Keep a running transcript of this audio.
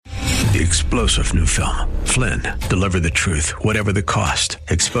The explosive new film, Flynn, deliver the truth, whatever the cost,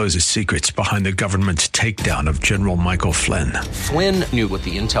 exposes secrets behind the government's takedown of General Michael Flynn. Flynn knew what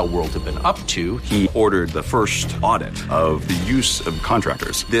the intel world had been up to. He ordered the first audit of the use of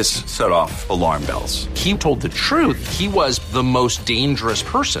contractors. This set off alarm bells. He told the truth. He was the most dangerous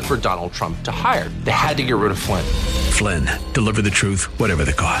person for Donald Trump to hire. They had to get rid of Flynn. Flynn, deliver the truth, whatever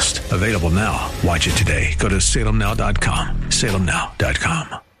the cost. Available now. Watch it today. Go to salemnow.com.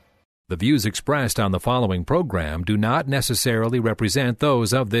 salemnow.com. The views expressed on the following program do not necessarily represent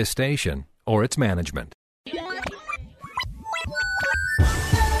those of this station or its management.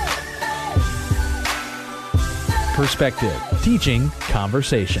 Perspective, teaching,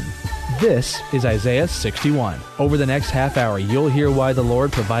 conversation. This is Isaiah 61. Over the next half hour, you'll hear why the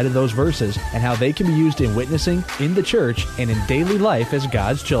Lord provided those verses and how they can be used in witnessing, in the church, and in daily life as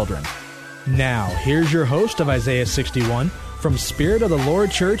God's children. Now, here's your host of Isaiah 61, from Spirit of the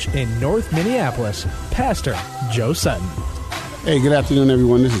Lord Church in North Minneapolis, Pastor Joe Sutton. Hey, good afternoon,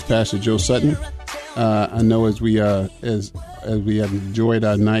 everyone. This is Pastor Joe Sutton. I know as we have enjoyed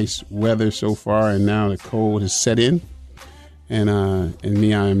our nice weather so far, and now the cold has set in. And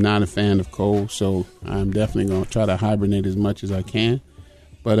me, I am not a fan of cold, so I'm definitely going to try to hibernate as much as I can.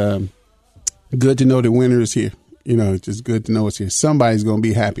 But good to know the winter is here. You know, it's just good to know it's here. Somebody's going to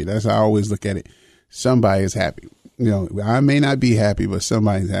be happy. That's how I always look at it. Somebody is happy. You know, I may not be happy, but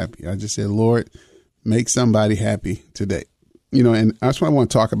somebody's happy. I just said, Lord, make somebody happy today. You know, and that's what I want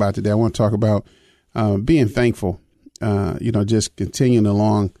to talk about today. I want to talk about being thankful, just continuing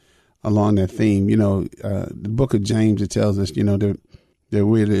along that theme. You know, the book of James, it tells us, you know, that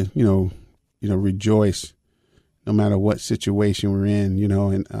we're to, rejoice no matter what situation we're in, you know,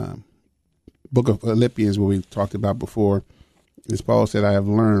 and book of Philippians, what we talked about before, as Paul said, I have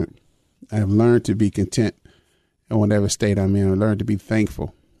learned to be content in whatever state I'm in. I learned to be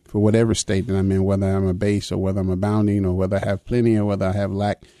thankful for whatever state that I'm in, whether I'm abased or whether I'm abounding or whether I have plenty or whether I have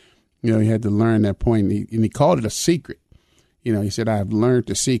lack. You know, he had to learn that point, and he called it a secret. You know, he said, I have learned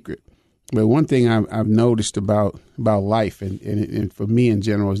the secret. But one thing I've noticed about life and for me in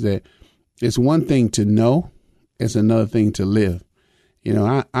general is that it's one thing to know, it's another thing to live. You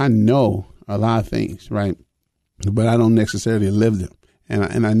know, I know a lot of things, right? But I don't necessarily live them.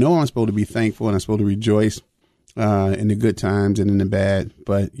 And I know I'm supposed to be thankful and I'm supposed to rejoice in the good times and in the bad.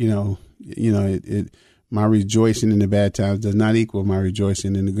 But, my rejoicing in the bad times does not equal my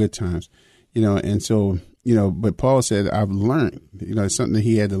rejoicing in the good times. You know, and so, but Paul said, I've learned, it's something that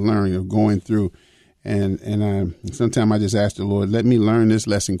he had to learn of going through. And sometimes I just ask the Lord, let me learn this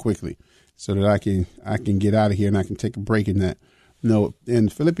lesson quickly so that I can get out of here and I can take a break in that. In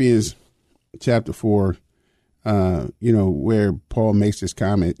Philippians chapter 4, where Paul makes this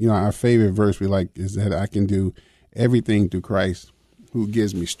comment, our favorite verse we like is that I can do everything through Christ who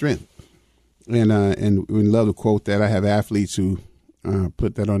gives me strength. And we love to quote that. I have athletes who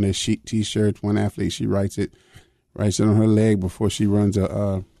put that on their T-shirts. One athlete, she writes it on her leg before she runs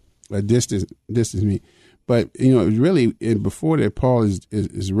a distance meet. But, really, before that, Paul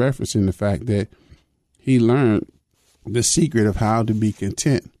is referencing the fact that he learned the secret of how to be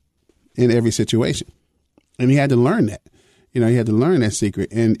content in every situation. And he had to learn that. He had to learn that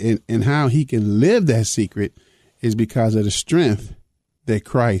secret. And how he can live that secret is because of the strength that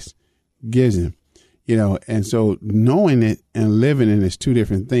Christ gives him. And so knowing it and living it is two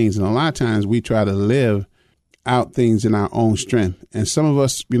different things. And a lot of times we try to live out things in our own strength. And some of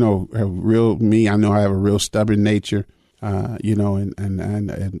us, have I know I have a real stubborn nature,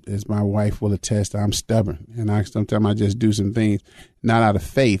 and as my wife will attest, I'm stubborn. And sometimes I just do some things, not out of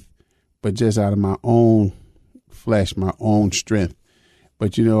faith, but just out of my own flesh, my own strength.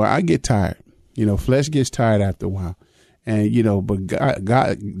 But, I get tired. Flesh gets tired after a while. And, but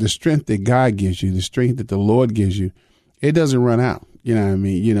God, the strength that God gives you, the strength that the Lord gives you, it doesn't run out. You know what I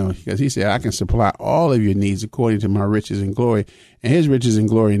mean? Because he said, I can supply all of your needs according to my riches and glory. And his riches and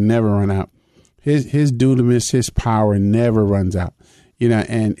glory never run out. His dunamis, his power never runs out.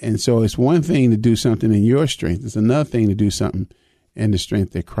 And so it's one thing to do something in your strength. It's another thing to do something in the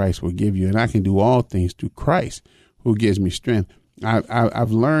strength that Christ will give you. And I can do all things through Christ who gives me strength.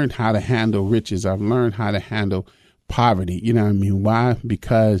 I've learned how to handle riches. I've learned how to handle poverty. You know what I mean? Why?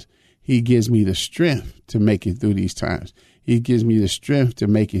 Because he gives me the strength to make it through these times. He gives me the strength to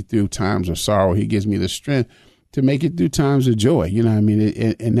make it through times of sorrow. He gives me the strength to make it through times of joy. You know what I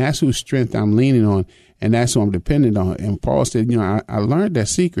mean? And that's whose strength I'm leaning on, and that's who I'm dependent on. And Paul said, I learned that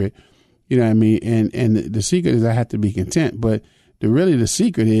secret, you know what I mean? And the secret is I have to be content. But the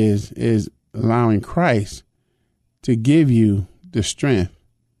secret is allowing Christ to give you the strength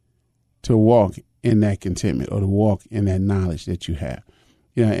to walk in that contentment or to walk in that knowledge that you have.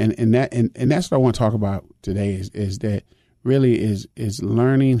 You know, and that's what I want to talk about today is that really is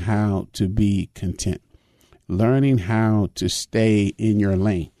learning how to be content, learning how to stay in your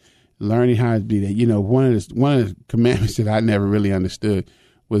lane, learning how to be that. You know, one of the commandments that I never really understood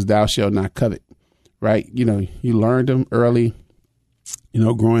was thou shalt not covet, right? You know, you learned them early, you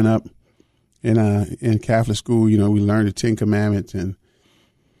know, growing up in Catholic school. You know, we learned the 10 Commandments and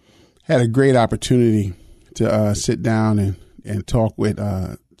had a great opportunity to sit down and talk with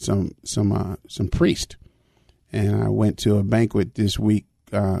some priest. And I went to a banquet this week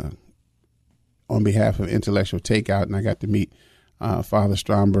on behalf of Intellectual Takeout, and I got to meet Father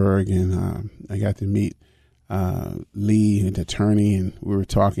Stromberg, and I got to meet Lee, the attorney, and we were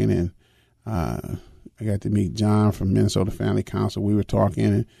talking, and I got to meet John from Minnesota Family Council. We were talking,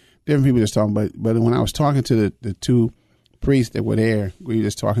 and different people just talking. But when I was talking to the two priests that were there, we were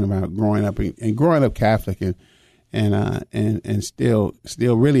just talking about growing up and growing up Catholic, and still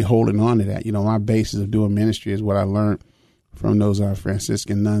really holding on to that. You know, my basis of doing ministry is what I learned from those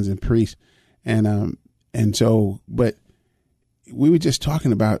Franciscan nuns and priests, and so. But we were just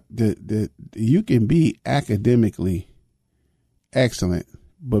talking about the you can be academically excellent,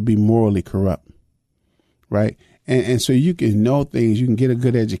 but be morally corrupt, right? And so you can know things, you can get a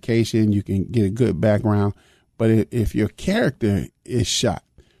good education, you can get a good background, but if your character is shot,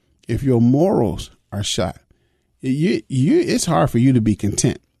 if your morals are shot, it's hard for you to be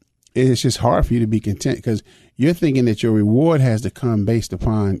content. It's just hard for you to be content because you're thinking that your reward has to come based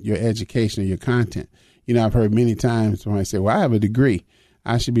upon your education or your content. You know, I've heard many times when I say, well, I have a degree,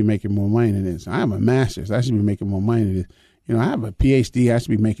 I should be making more money than this. I have a master's, I should be making more money than this. You know, I have a PhD, I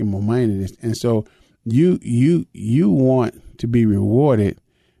should be making more money than this. And so you want to be rewarded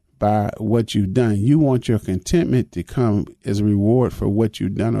by what you've done. You want your contentment to come as a reward for what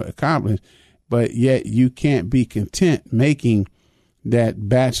you've done or accomplished, but yet you can't be content making that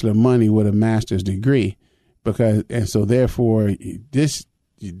bachelor money with a master's degree so therefore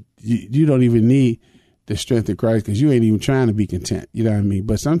you don't even need the strength of Christ because you ain't even trying to be content. You know what I mean?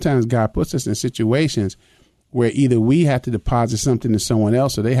 But sometimes God puts us in situations where either we have to deposit something in someone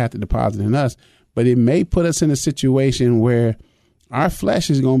else or they have to deposit in us, but it may put us in a situation where our flesh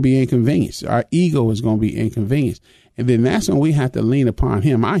is going to be inconvenienced. Our ego is going to be inconvenienced. And then that's when we have to lean upon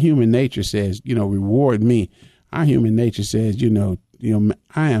him. Our human nature says, you know, reward me. Our human nature says, you know,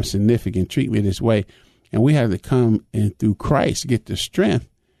 I am significant. Treat me this way. And we have to come and through Christ get the strength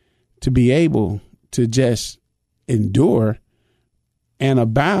to be able to just endure and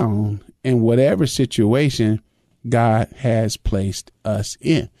abound in whatever situation God has placed us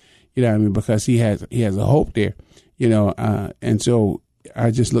in. You know what I mean? Because he has a hope there, you know. And so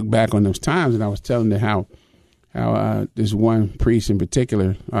I just look back on those times, and I was telling them how this one priest in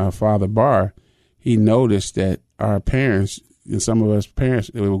particular, Father Barr, he noticed that our parents, and some of us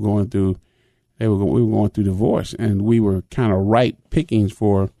parents, we were going through divorce, and we were kind of ripe pickings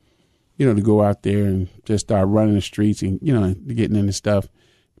for, you know, to go out there and just start running the streets and, you know, getting into stuff,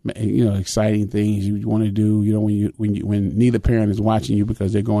 you know, exciting things you want to do, you know, when neither parent is watching you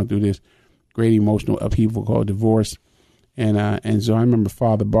because they're going through this great emotional upheaval called divorce. And so I remember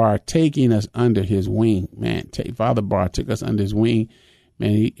Father Barr taking us under his wing, man. Father Barr took us under his wing,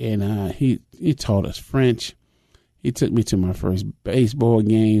 man. He taught us French. He took me to my first baseball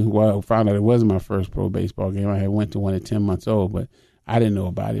game. Well, I found out it wasn't my first pro baseball game. I had went to one at 10 months old, but I didn't know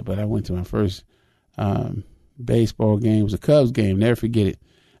about it. But I went to my first baseball game. It was a Cubs game. Never forget it.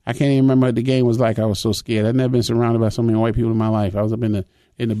 I can't even remember what the game was like. I was so scared. I'd never been surrounded by so many white people in my life. I was up in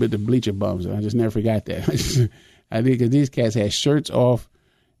the bleacher bums, and I just never forgot that. I think because these cats had shirts off,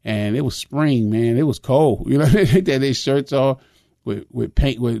 and it was spring, man. It was cold. You know, they had their shirts off with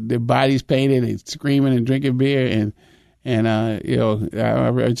paint, with their bodies painted, and screaming and drinking beer, and you know,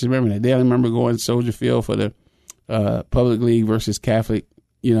 I just remember that. Then I remember going to Soldier Field for the Public League versus Catholic,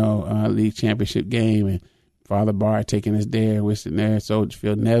 you know, league championship game, and Father Barr taking us there. We're sitting there at Soldier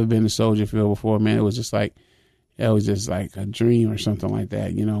Field. Never been to Soldier Field before, man. It was just like a dream or something like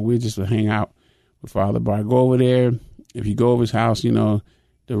that. You know, we just would hang out with Father Barr. Go over there. If you go over his house, you know,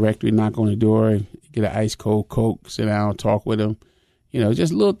 directly knock on the door, get an ice cold Coke, sit down, talk with him. You know,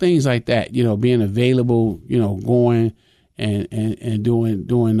 just little things like that. You know, being available. You know, going and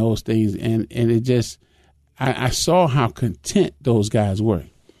doing those things, and it just I saw how content those guys were,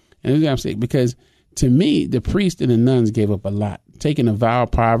 and that's what I'm saying, because to me, the priests and the nuns gave up a lot, taking a vow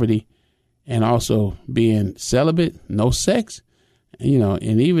of poverty and also being celibate, no sex, you know,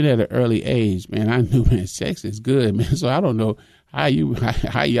 and even at an early age, man, I knew, man, sex is good, man. So I don't know how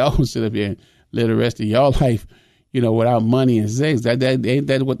y'all sit up here and live the rest of y'all life, you know, without money and sex. That ain't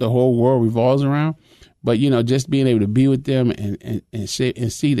that what the whole world revolves around? But, just being able to be with them and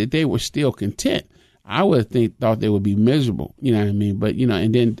see that they were still content. I would have thought they would be miserable, you know what I mean? But,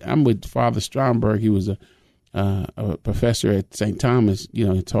 and then I'm with Father Stromberg. He was a professor at St. Thomas,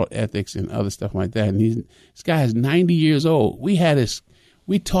 he taught ethics and other stuff like that. And this guy is 90 years old.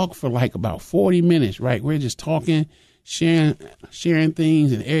 We talked for like about 40 minutes, right? We're just talking, sharing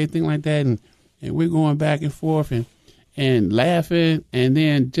things and everything like that. And we're going back and forth and laughing. And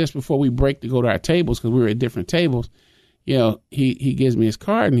then just before we break to go to our tables, because we were at different tables, he gives me his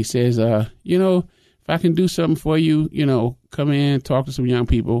card and he says, if I can do something for you, come in, talk to some young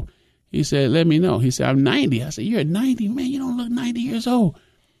people. He said, let me know. He said, I'm 90. I said, you're 90, man. You don't look 90 years old.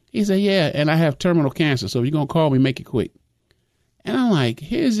 He said, yeah, and I have terminal cancer. So if you're going to call me, make it quick. And I'm like,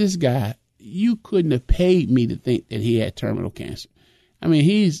 here's this guy. You couldn't have paid me to think that he had terminal cancer. I mean,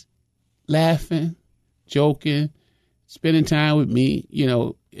 he's laughing, joking, spending time with me,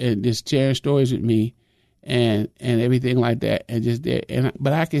 and just sharing stories with me and everything like that. And just there.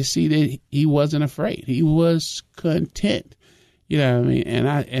 But I could see that he wasn't afraid. He was content. You know what I mean?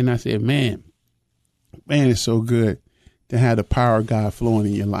 And I said, man, it's so good to have the power of God flowing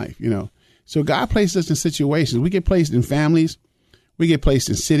in your life, So God placed us in situations. We get placed in families. We get placed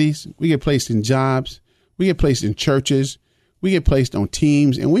in cities. We get placed in jobs. We get placed in churches. We get placed on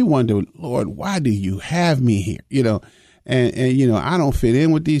teams. And we wonder, Lord, why do you have me here? And I don't fit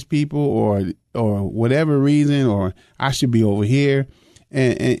in with these people or whatever reason, or I should be over here.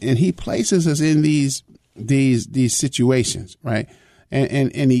 And he places us in these situations, right?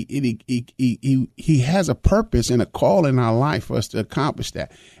 And he has a purpose and a call in our life for us to accomplish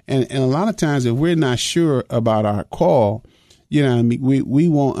that. And a lot of times, if we're not sure about our call, we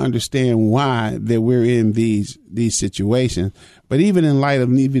won't understand why that we're in these situations. But even in light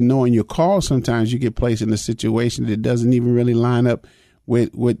of even knowing your call, sometimes you get placed in a situation that doesn't even really line up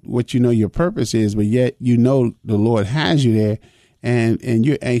with what your purpose is, but yet the Lord has you there, and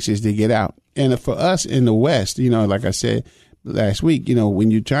you're anxious to get out. And for us in the West, like I said last week,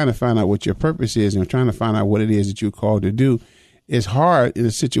 when you're trying to find out what your purpose is and trying to find out what it is that you're called to do, it's hard in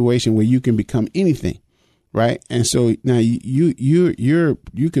a situation where you can become anything, right? And so now you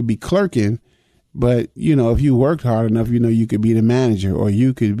could be clerking, but if you worked hard enough, you could be the manager, or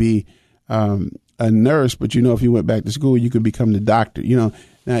you could be a nurse, but if you went back to school, you could become the doctor.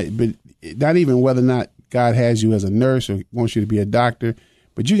 But not even whether or not God has you as a nurse or wants you to be a doctor.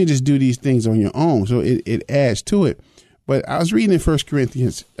 But you can just do these things on your own. So it adds to it. But I was reading in 1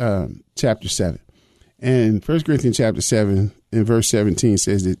 Corinthians chapter 7. And 1 Corinthians chapter 7 in verse 17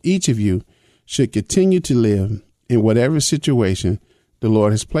 says that each of you should continue to live in whatever situation the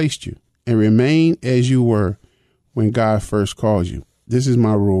Lord has placed you, and remain as you were when God first called you. This is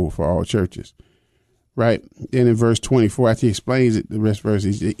my rule for all churches. Right? Then in verse 24, after he explains it, the rest of the verse,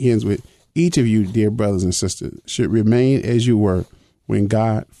 it ends with, each of you, dear brothers and sisters, should remain as you were when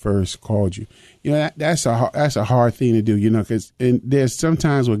God first called you. That's a hard thing to do, because there's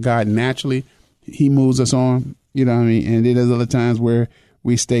sometimes where God naturally, he moves us on, what I mean? And then there's other times where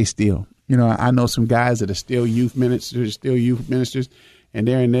we stay still. I know some guys that are still youth ministers, and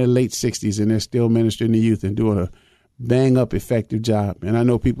they're in their late 60s and they're still ministering to youth and doing a bang up effective job. And I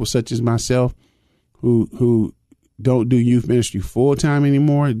know people such as myself who don't do youth ministry full time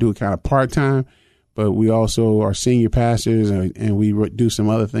anymore, do it kind of part time. But we also are senior pastors, and we do some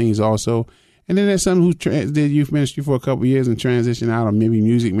other things also. And then there's some who did youth ministry for a couple of years and transitioned out of maybe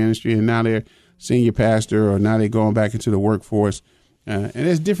music ministry, and now they're senior pastor, or now they're going back into the workforce. And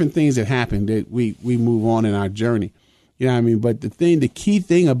there's different things that happen that we move on in our journey. You know what I mean? But the key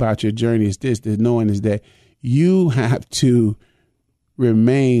thing about your journey is knowing is that you have to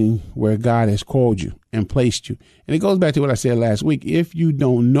remain where God has called you and placed you. And it goes back to what I said last week. If you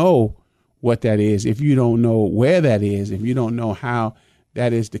don't know what that is, if you don't know where that is, if you don't know how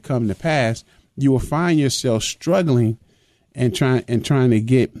that is to come to pass, you will find yourself struggling and trying to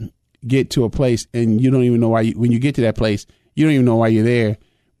get to a place, and you don't even know why. When you get to that place, you don't even know why you're there,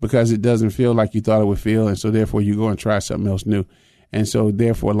 because it doesn't feel like you thought it would feel, and so therefore you go and try something else new. And so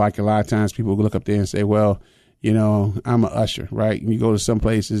therefore, like a lot of times, people look up there and say, well, I'm an usher, right? And you go to some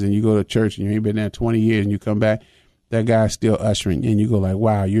places and you go to church and you ain't been there 20 years and you come back, that guy's still ushering, and you go like,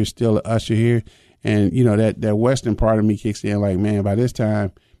 wow, you're still an usher here. And, that Western part of me kicks in like, man, by this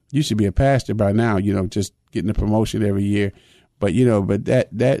time you should be a pastor by now, just getting a promotion every year. But, but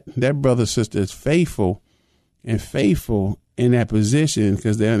that brother, sister is faithful in that position,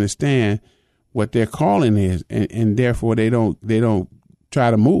 because they understand what their calling is. And therefore they don't try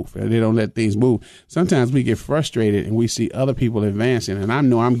to move. They don't let things move. Sometimes we get frustrated and we see other people advancing. And I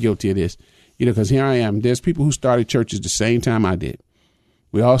know I'm guilty of this. Because here I am. There's people who started churches the same time I did.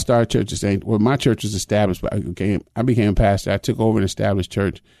 We all started churches. Well, my church was established, but I became a pastor. I took over an established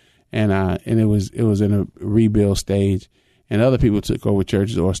church, and it was in a rebuild stage. And other people took over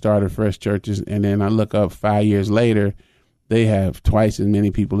churches or started fresh churches. And then I look up 5 years later, they have twice as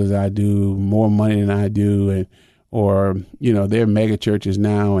many people as I do, more money than I do, or they're mega churches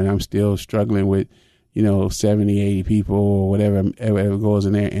now, and I'm still struggling with 70, 80 people or whatever goes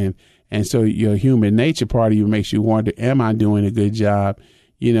in there. And so your human nature part of you makes you wonder, am I doing a good job?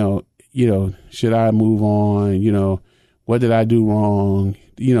 Should I move on? What did I do wrong?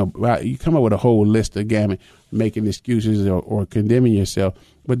 You come up with a whole list of gamut, making excuses or condemning yourself.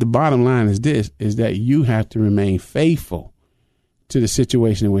 But the bottom line is that you have to remain faithful to the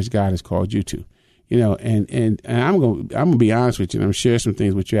situation in which God has called you to, and I'm going to be honest with you, and I'm share some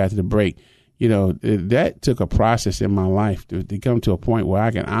things with you after the break. That took a process in my life to come to a point where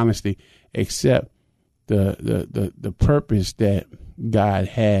I can honestly accept the purpose that God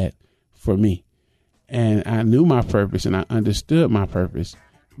had for me. And I knew my purpose and I understood my purpose.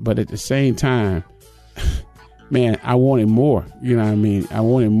 But at the same time, man, I wanted more. You know what I mean? I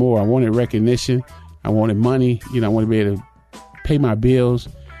wanted more. I wanted recognition. I wanted money. I wanted to be able to pay my bills.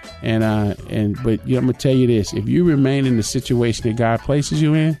 But I'm gonna tell you this: if you remain in the situation that God places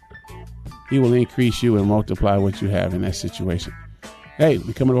you in, He will increase you and multiply what you have in that situation. Hey,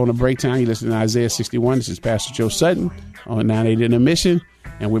 we're coming on a break time. You listen to Isaiah 61. This is Pastor Joe Sutton on 980 in the Mission,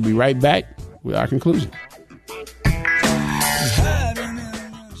 and we'll be right back with our conclusion.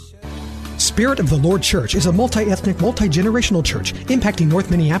 Spirit of the Lord Church is a multi-ethnic, multi-generational church impacting North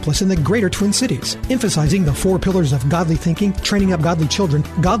Minneapolis and the greater Twin Cities, emphasizing the 4 pillars of godly thinking, training up godly children,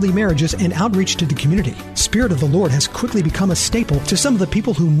 godly marriages, and outreach to the community. Spirit of the Lord has quickly become a staple to some of the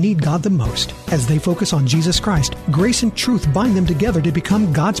people who need God the most. As they focus on Jesus Christ, grace and truth bind them together to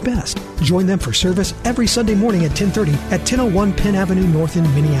become God's best. Join them for service every Sunday morning at 10:30 at 1001 Penn Avenue North in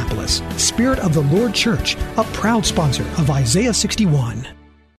Minneapolis. Spirit of the Lord Church, a proud sponsor of Isaiah 61.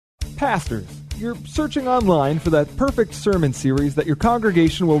 Pastors, you're searching online for that perfect sermon series that your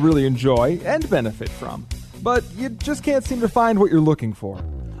congregation will really enjoy and benefit from, but you just can't seem to find what you're looking for.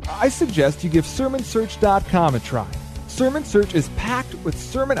 I suggest you give SermonSearch.com a try. Sermon Search is packed with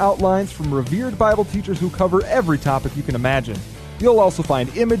sermon outlines from revered Bible teachers who cover every topic you can imagine. You'll also find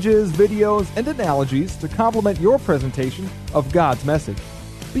images, videos, and analogies to complement your presentation of God's message.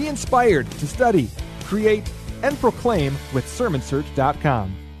 Be inspired to study, create, and proclaim with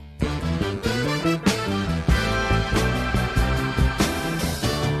SermonSearch.com.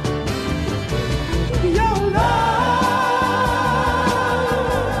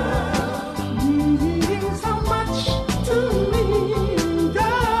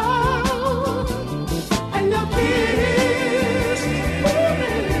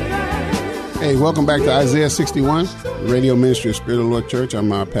 Hey, welcome back to Isaiah 61, radio ministry of Spirit of the Lord Church. I'm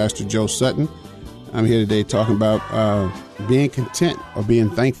Pastor Joe Sutton. I'm here today talking about being content or being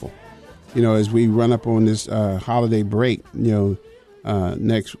thankful. As we run up on this holiday break,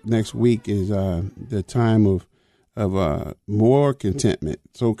 next week is the time of more contentment.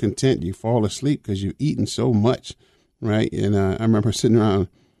 So content you fall asleep because you've eaten so much, right? And I remember sitting around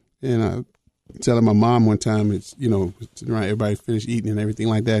and telling my mom one time, it's sitting around, everybody finished eating and everything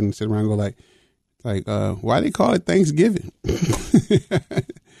like that, and sit around and go like why they call it Thanksgiving? She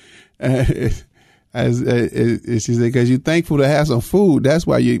said, because you're thankful to have some food. That's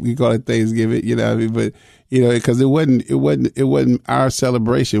why we call it Thanksgiving. You know what I mean? But because it wasn't our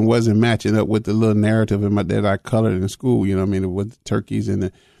celebration wasn't matching up with the little narrative that I colored in school. You know what I mean? With the turkeys and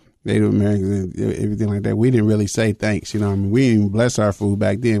the Native Americans and everything like that. We didn't really say thanks. You know what I mean? We didn't even bless our food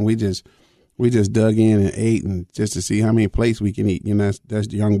back then. We just dug in and ate, and just to see how many plates we can eat.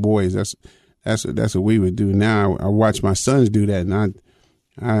 That's young boys. That's what we would do. Now I watch my sons do that, and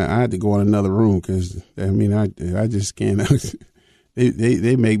I had to go in another room because I just can't.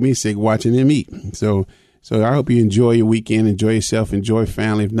 they make me sick watching them eat. So I hope you enjoy your weekend, enjoy yourself, enjoy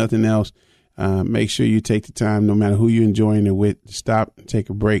family. If nothing else, make sure you take the time, no matter who you're enjoying it with, to stop,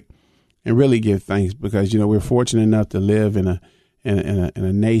 take a break, and really give thanks, because we're fortunate enough to live in a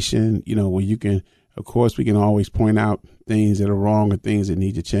nation where you can, of course, we can always point out things that are wrong or things that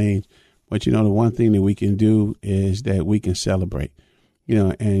need to change. But the one thing that we can do is that we can celebrate.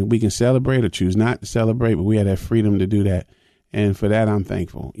 And we can celebrate or choose not to celebrate, but we have that freedom to do that. And for that, I'm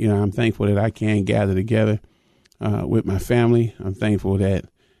thankful. I'm thankful that I can gather together with my family. I'm thankful that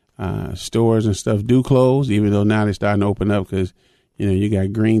stores and stuff do close, even though now they're starting to open up because, you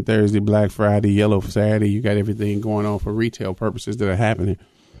got Green Thursday, Black Friday, Yellow Saturday. You got everything going on for retail purposes that are happening.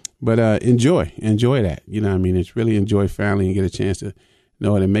 But enjoy that. It's really enjoy family and get a chance to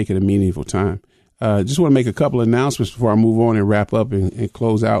know it and make it a meaningful time. Just want to make a couple of announcements before I move on and wrap up and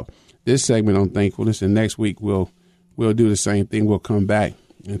close out this segment on thankfulness. And next week we'll do the same thing. We'll come back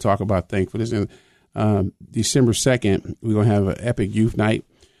and talk about thankfulness. And December 2nd, we're going to have an epic youth night.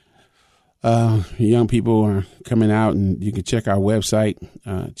 Young people are coming out, and you can check our website,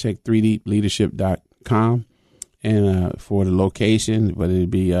 check 3dleadership.com, and for the location. But it'll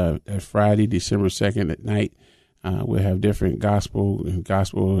be at Friday, December 2nd at night. We'll have different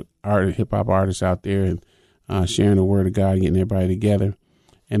gospel art, hip hop artists out there, and sharing the word of God, getting everybody together.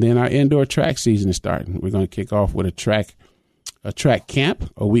 And then our indoor track season is starting. We're going to kick off with a track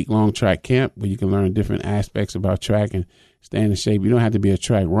camp, a week-long track camp where you can learn different aspects about track and stay in shape. You don't have to be a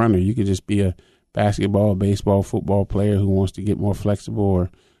track runner. You could just be a basketball, baseball, football player who wants to get more flexible or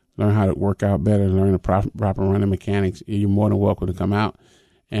learn how to work out better, learn the proper running mechanics. You're more than welcome to come out,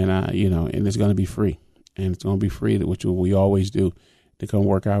 and and it's going to be free. And it's going to be free, which we always do, to come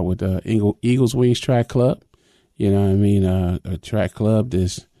work out with the Eagles Wings Track Club. You know what I mean? A track club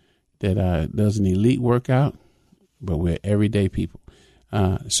that does an elite workout, but we're everyday people.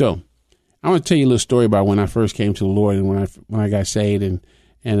 So I want to tell you a little story about when I first came to the Lord and when I got saved, and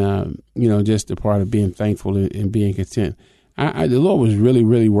just the part of being thankful and being content. The Lord was really,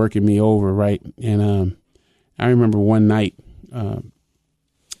 really working me over, right? And I remember one night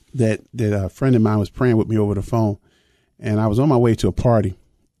that a friend of mine was praying with me over the phone, and I was on my way to a party,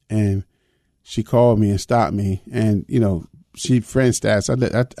 and she called me and stopped me, and she friend stats. I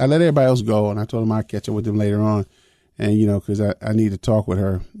let everybody else go, and I told them I'd catch up with them later on, and because I need to talk with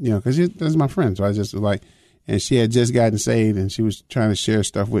her, because that's my friend. So I just was like, and she had just gotten saved, and she was trying to share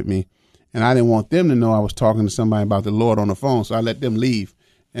stuff with me, and I didn't want them to know I was talking to somebody about the Lord on the phone, so I let them leave,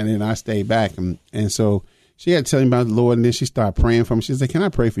 and then I stayed back, and so she had to tell me about the Lord, and then she started praying for me. She said, "Can I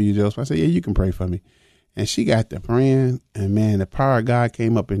pray for you, Joseph?" I said, "Yeah, you can pray for me." And she got to praying, and man, the power of God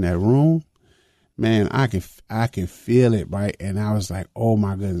came up in that room. Man, I could feel it, right? And I was like, oh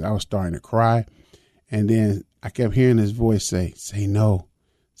my goodness, I was starting to cry. And then I kept hearing his voice say no,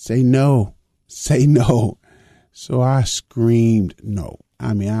 say no, say no. So I screamed no.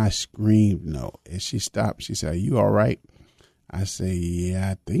 I screamed no. And she stopped. She said, "Are you all right?" I say,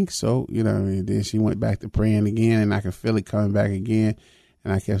 "Yeah, I think so." Then she went back to praying again, and I could feel it coming back again.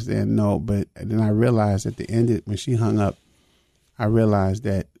 And I kept saying no. But then I realized at the end, when she hung up, I realized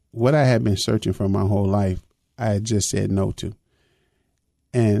that what I had been searching for my whole life, I had just said no to.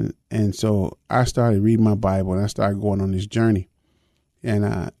 And so I started reading my Bible, and I started going on this journey.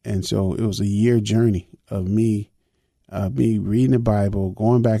 And so it was a year journey of me reading the Bible,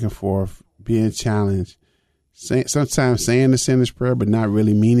 going back and forth, being challenged, sometimes saying the sinner's prayer, but not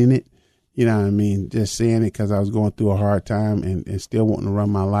really meaning it. Just saying it because I was going through a hard time and still wanting to run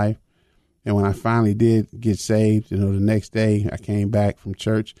my life. And when I finally did get saved, the next day I came back from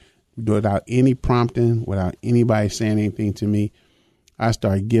church without any prompting, without anybody saying anything to me. I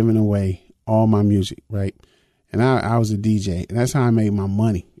started giving away all my music, right? And I was a DJ, and that's how I made my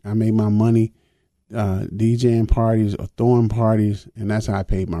money. I made my money DJing parties or throwing parties, and that's how I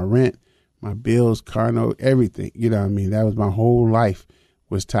paid my rent, my bills, car note, everything. That was my whole life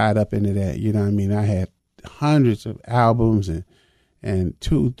was tied up into that. I had hundreds of albums and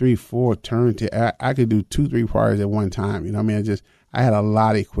 2, 3, 4 turntable. I could do 2, 3 parties at one time. I had a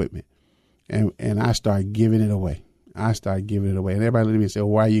lot of equipment, and I started giving it away. And everybody looked at me and said,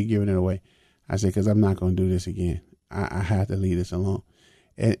 "Why are you giving it away?" I said, "Because I'm not going to do this again. I have to leave this alone."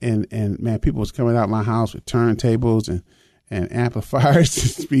 And man, people was coming out my house with turntables and amplifiers and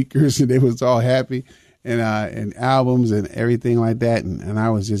speakers, and they was all happy, and albums and everything like that. And I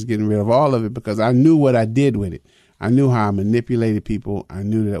was just getting rid of all of it because I knew what I did with it. I knew how I manipulated people. I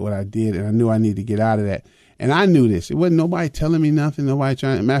knew that what I did, and I knew I needed to get out of that. And I knew this. It wasn't nobody telling me nothing. Nobody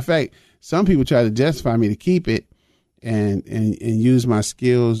trying. Matter of fact, some people try to justify me to keep it and use my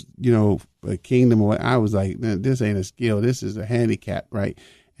skills, for kingdom. Or I was like, this ain't a skill. This is a handicap, right?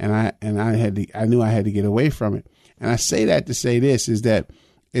 And I knew I had to get away from it. And I say that to say this is that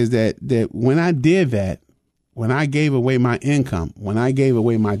when I did that, when I gave away my income, when I gave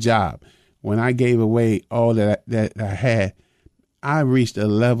away my job, when I gave away all that I had, I reached a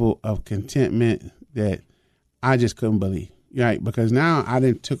level of contentment that I just couldn't believe, right? Because now I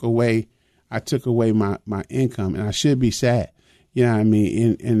took away my income, and I should be sad.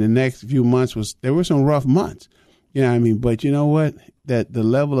 In the next few months there were some rough months, but you know what? That the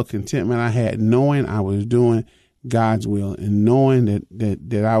level of contentment I had, knowing I was doing God's will and knowing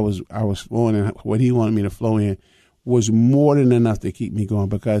that I was flowing in what He wanted me to flow in, was more than enough to keep me going,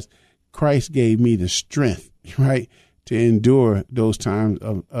 because Christ gave me the strength, right, to endure those times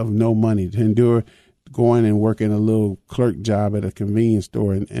of no money, to endure going and working a little clerk job at a convenience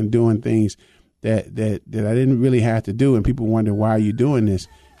store and doing things that I didn't really have to do. And people wonder, why are you doing this?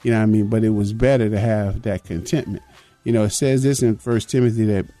 You know what I mean? But it was better to have that contentment. You know, it says this in 1 Timothy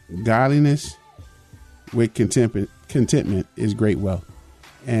that godliness with contentment is great wealth.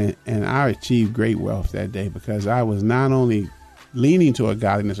 And I achieved great wealth that day because I was not only leaning toward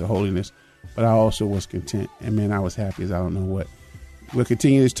godliness or holiness, but I also was content. And man, I was happy as I don't know what. We'll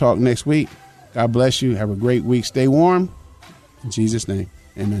continue this talk next week. God bless you. Have a great week. Stay warm. In Jesus' name,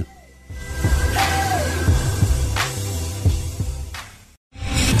 amen.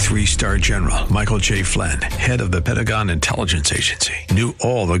 Three-star General Michael J. Flynn, head of the Pentagon Intelligence Agency, knew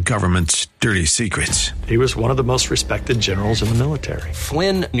all the government's dirty secrets. He was one of the most respected generals in the military.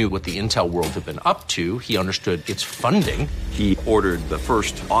 Flynn knew what the intel world had been up to. He understood its funding. He ordered the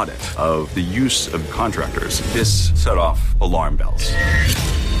first audit of the use of contractors. This set off alarm bells.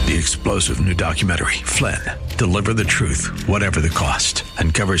 The explosive new documentary, Flynn, Deliver the Truth, Whatever the Cost,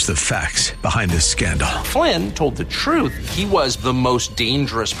 uncovers the facts behind this scandal. Flynn told the truth. He was the most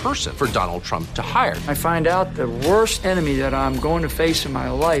dangerous person for Donald Trump to hire. I find out the worst enemy that I'm going to face in my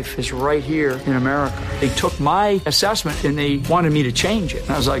life is right here in America. They took my assessment and they wanted me to change it.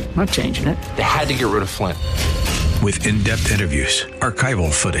 And I was like, I'm not changing it. They had to get rid of Flynn. With in-depth interviews,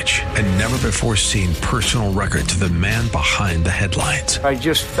 archival footage, and never-before-seen personal records of the man behind the headlines. I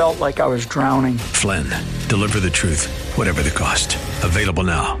just felt like I was drowning. Flynn, Deliver the Truth, Whatever the Cost. Available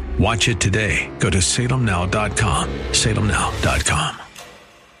now. Watch it today. Go to salemnow.com. salemnow.com.